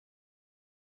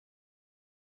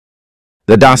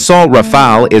The Dassault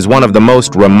Rafale is one of the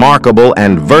most remarkable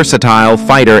and versatile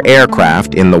fighter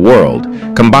aircraft in the world,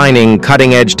 combining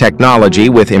cutting-edge technology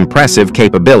with impressive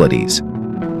capabilities.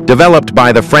 Developed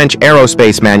by the French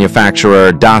aerospace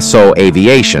manufacturer Dassault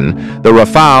Aviation, the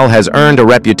Rafale has earned a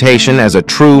reputation as a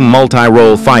true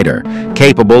multi-role fighter,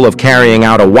 capable of carrying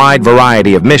out a wide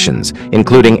variety of missions,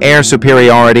 including air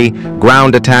superiority,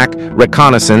 ground attack,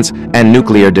 reconnaissance, and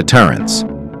nuclear deterrence.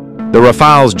 The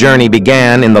Rafale's journey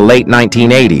began in the late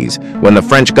 1980s, when the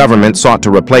French government sought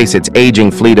to replace its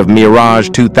aging fleet of Mirage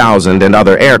 2000 and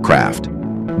other aircraft.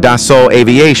 Dassault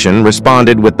Aviation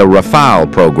responded with the Rafale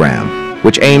program,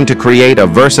 which aimed to create a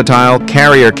versatile,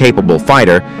 carrier-capable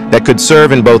fighter that could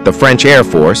serve in both the French Air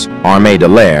Force, Armée de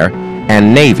l'Air,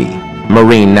 and Navy,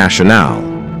 Marine Nationale.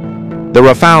 The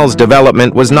Rafale's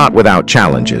development was not without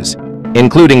challenges,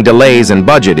 including delays and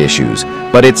budget issues,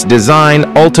 but its design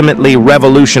ultimately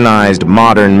revolutionized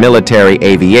modern military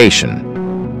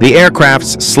aviation. The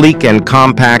aircraft's sleek and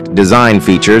compact design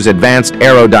features advanced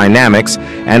aerodynamics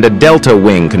and a delta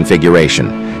wing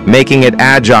configuration, making it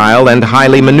agile and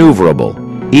highly maneuverable,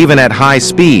 even at high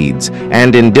speeds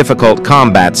and in difficult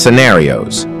combat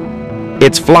scenarios.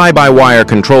 Its fly-by-wire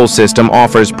control system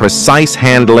offers precise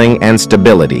handling and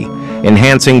stability,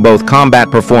 enhancing both combat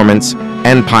performance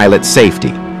and pilot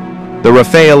safety. The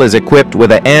Rafale is equipped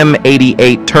with a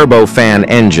M88 turbofan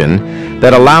engine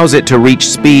that allows it to reach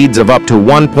speeds of up to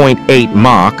 1.8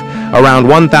 Mach, around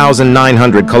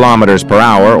 1,900 kilometers per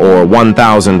hour or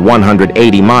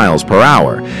 1,180 miles per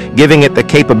hour, giving it the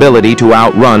capability to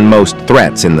outrun most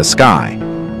threats in the sky.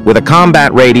 With a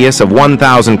combat radius of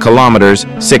 1,000 kilometers,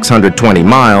 620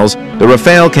 miles, the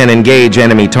Rafale can engage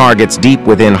enemy targets deep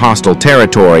within hostile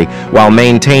territory while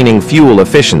maintaining fuel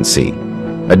efficiency.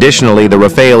 Additionally, the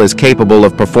Rafale is capable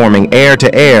of performing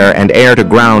air-to-air and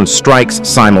air-to-ground strikes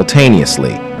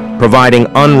simultaneously, providing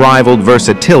unrivaled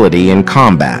versatility in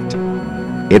combat.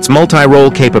 Its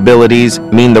multi-role capabilities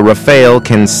mean the Rafale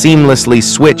can seamlessly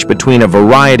switch between a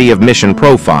variety of mission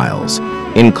profiles,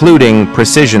 including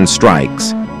precision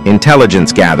strikes,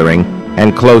 intelligence gathering,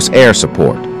 and close air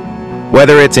support.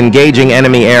 Whether it's engaging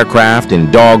enemy aircraft in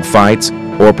dogfights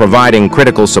or providing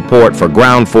critical support for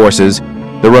ground forces,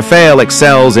 the Rafale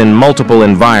excels in multiple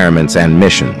environments and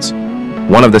missions.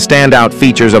 One of the standout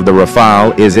features of the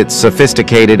Rafale is its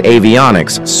sophisticated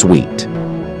avionics suite.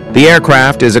 The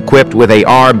aircraft is equipped with a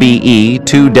RBE-2-AA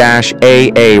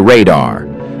radar,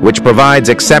 which provides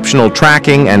exceptional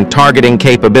tracking and targeting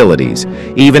capabilities,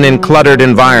 even in cluttered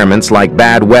environments like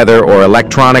bad weather or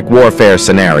electronic warfare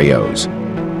scenarios.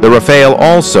 The Rafale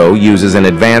also uses an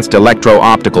advanced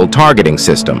electro-optical targeting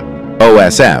system,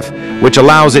 OSF, which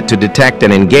allows it to detect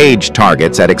and engage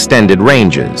targets at extended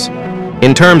ranges.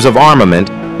 In terms of armament,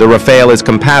 the Rafale is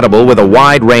compatible with a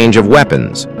wide range of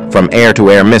weapons, from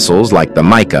air-to-air missiles like the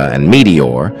Mica and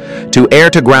Meteor, to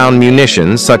air-to-ground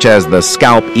munitions such as the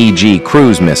Scalp EG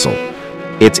cruise missile.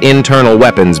 Its internal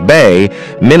weapons bay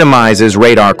minimizes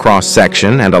radar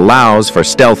cross-section and allows for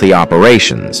stealthy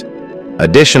operations.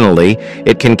 Additionally,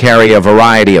 it can carry a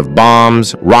variety of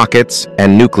bombs, rockets,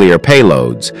 and nuclear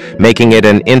payloads, making it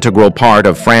an integral part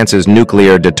of France's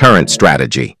nuclear deterrent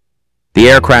strategy. The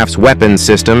aircraft's weapons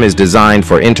system is designed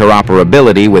for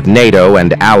interoperability with NATO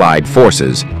and allied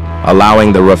forces,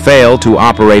 allowing the Rafale to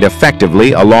operate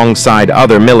effectively alongside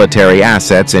other military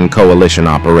assets in coalition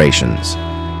operations.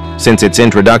 Since its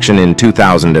introduction in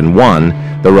 2001,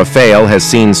 the Rafale has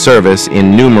seen service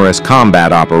in numerous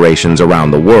combat operations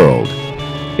around the world.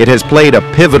 It has played a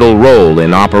pivotal role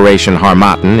in Operation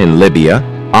Harmattan in Libya,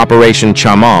 Operation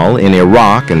Chamal in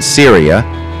Iraq and Syria,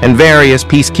 and various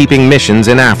peacekeeping missions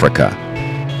in Africa.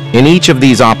 In each of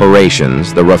these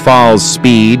operations, the Rafale's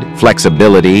speed,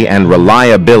 flexibility, and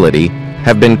reliability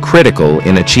have been critical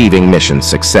in achieving mission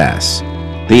success.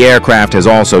 The aircraft has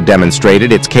also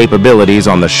demonstrated its capabilities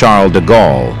on the Charles de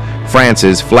Gaulle,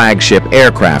 France's flagship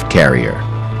aircraft carrier.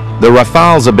 The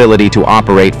Rafale's ability to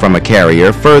operate from a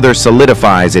carrier further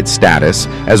solidifies its status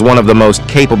as one of the most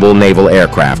capable naval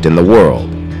aircraft in the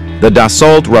world. The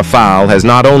Dassault Rafale has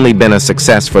not only been a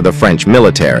success for the French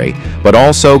military, but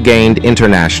also gained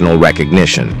international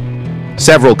recognition.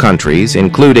 Several countries,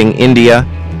 including India,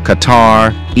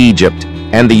 Qatar, Egypt,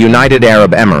 and the United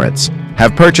Arab Emirates,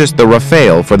 have purchased the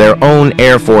Rafale for their own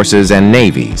air forces and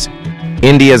navies.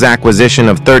 India's acquisition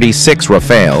of 36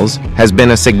 Rafales has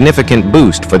been a significant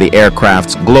boost for the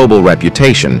aircraft's global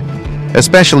reputation,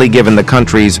 especially given the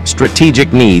country's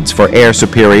strategic needs for air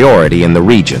superiority in the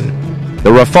region. The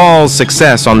Rafale's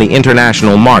success on the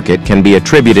international market can be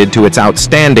attributed to its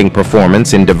outstanding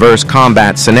performance in diverse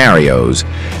combat scenarios,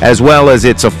 as well as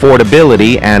its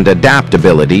affordability and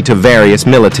adaptability to various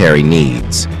military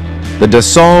needs. The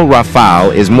Dassault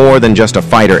Rafale is more than just a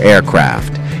fighter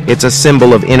aircraft. It's a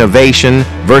symbol of innovation,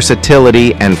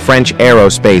 versatility, and French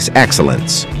aerospace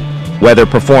excellence. Whether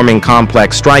performing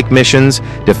complex strike missions,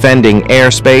 defending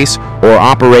airspace, or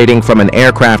operating from an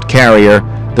aircraft carrier,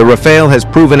 the Rafale has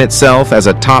proven itself as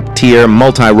a top-tier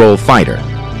multi-role fighter.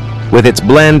 With its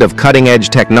blend of cutting-edge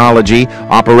technology,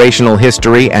 operational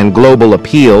history, and global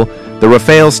appeal, the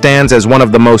Rafale stands as one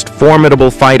of the most formidable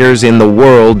fighters in the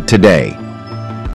world today.